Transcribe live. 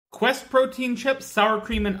Quest protein chips, sour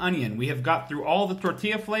cream, and onion. We have got through all the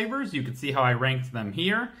tortilla flavors. You can see how I ranked them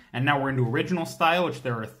here. And now we're into original style, which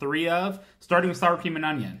there are 3 of, starting with sour cream and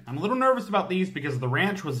onion. I'm a little nervous about these because the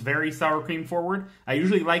ranch was very sour cream forward. I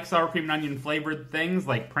usually like sour cream and onion flavored things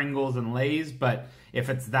like Pringles and Lay's, but if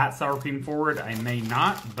it's that sour cream forward, I may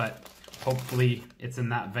not, but hopefully it's in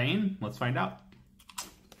that vein. Let's find out.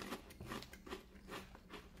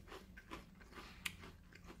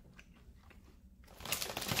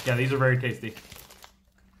 Yeah, these are very tasty.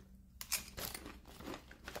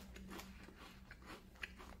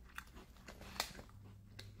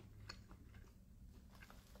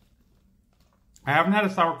 I haven't had a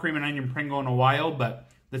sour cream and onion Pringle in a while, but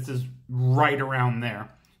this is right around there,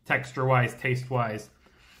 texture-wise, taste-wise.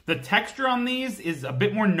 The texture on these is a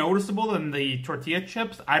bit more noticeable than the tortilla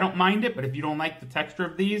chips. I don't mind it, but if you don't like the texture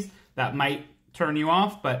of these, that might turn you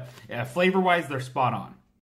off, but flavor-wise, they're spot on.